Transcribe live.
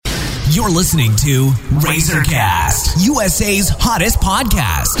You're listening to RazorCast, USA's hottest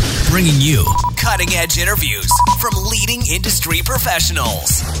podcast, bringing you cutting-edge interviews from leading industry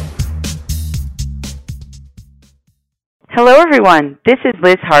professionals. Hello, everyone. This is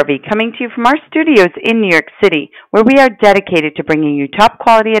Liz Harvey coming to you from our studios in New York City, where we are dedicated to bringing you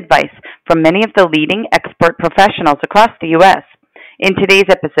top-quality advice from many of the leading expert professionals across the U.S. In today's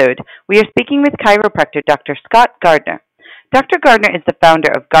episode, we are speaking with chiropractor Dr. Scott Gardner. Dr. Gardner is the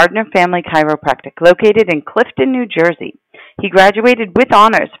founder of Gardner Family Chiropractic, located in Clifton, New Jersey. He graduated with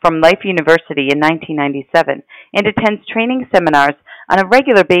honors from Life University in 1997 and attends training seminars on a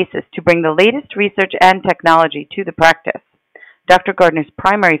regular basis to bring the latest research and technology to the practice. Dr. Gardner's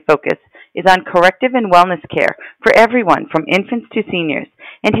primary focus is on corrective and wellness care for everyone from infants to seniors,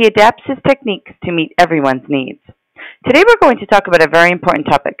 and he adapts his techniques to meet everyone's needs. Today we're going to talk about a very important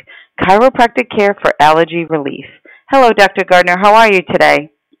topic, chiropractic care for allergy relief. Hello, Dr. Gardner. How are you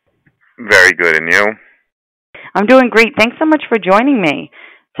today? Very good, and you? I'm doing great. Thanks so much for joining me.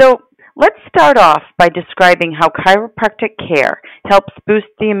 So let's start off by describing how chiropractic care helps boost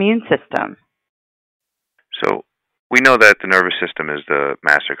the immune system. So we know that the nervous system is the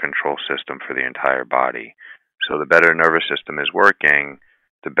master control system for the entire body. So the better the nervous system is working,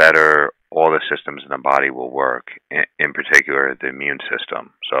 the better all the systems in the body will work, in particular the immune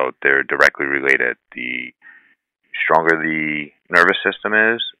system. So they're directly related. The stronger the nervous system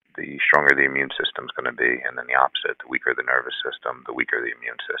is, the stronger the immune system is going to be, and then the opposite, the weaker the nervous system, the weaker the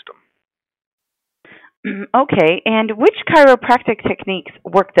immune system. Okay, and which chiropractic techniques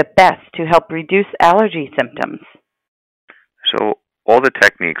work the best to help reduce allergy symptoms? So all the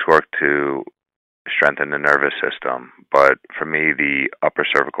techniques work to strengthen the nervous system, but for me, the upper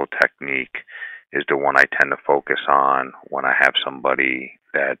cervical technique is the one I tend to focus on when I have somebody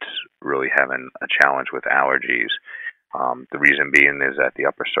that's really having a challenge with allergies. The reason being is that the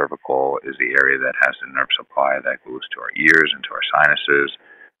upper cervical is the area that has the nerve supply that goes to our ears and to our sinuses.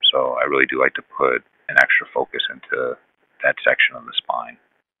 So I really do like to put an extra focus into that section of the spine.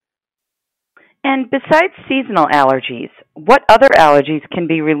 And besides seasonal allergies, what other allergies can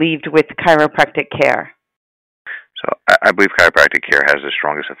be relieved with chiropractic care? So I believe chiropractic care has the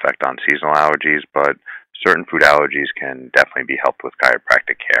strongest effect on seasonal allergies, but certain food allergies can definitely be helped with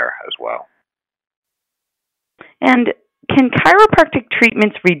chiropractic care as well. And can chiropractic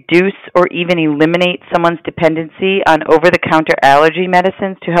treatments reduce or even eliminate someone's dependency on over-the-counter allergy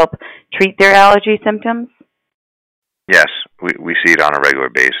medicines to help treat their allergy symptoms? Yes, we see it on a regular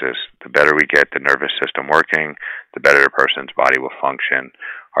basis. The better we get the nervous system working, the better the person's body will function.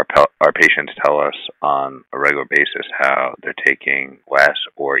 Our patients tell us on a regular basis how they're taking less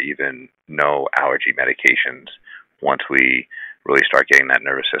or even no allergy medications once we really start getting that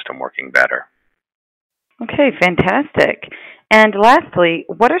nervous system working better. Okay, fantastic. And lastly,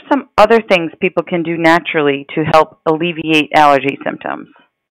 what are some other things people can do naturally to help alleviate allergy symptoms?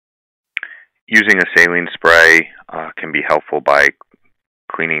 Using a saline spray can be helpful by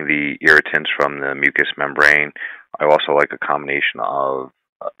cleaning the irritants from the mucous membrane. I also like a combination of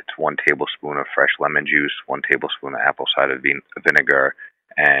it's 1 tablespoon of fresh lemon juice, 1 tablespoon of apple cider vinegar,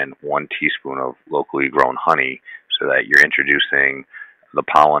 and 1 teaspoon of locally grown honey, so that you're introducing the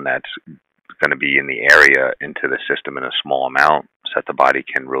pollen that's going to be in the area into the system in a small amount, so that the body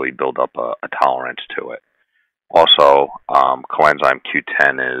can really build up a tolerance to it. Also, coenzyme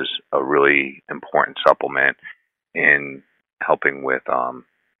Q10 is a really important supplement in helping with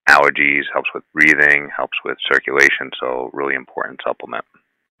allergies, helps with breathing, helps with circulation, so really important supplement.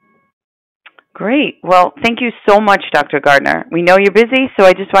 Great. Well, thank you so much, Dr. Gardner. We know you're busy, so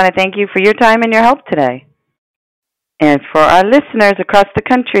I just want to thank you for your time and your help today. And for our listeners across the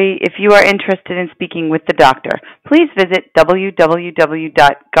country, if you are interested in speaking with the doctor, please visit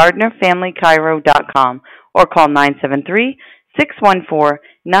www.gardnerfamilychiro.com or call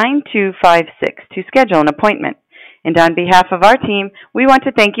 973-614-9256 to schedule an appointment. And on behalf of our team, we want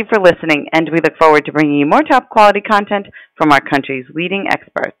to thank you for listening, and we look forward to bringing you more top-quality content from our country's leading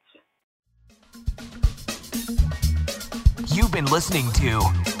experts. You've been listening to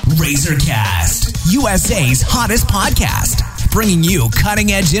RazorCast, USA's hottest podcast, bringing you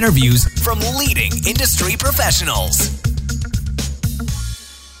cutting-edge interviews from leading industry professionals.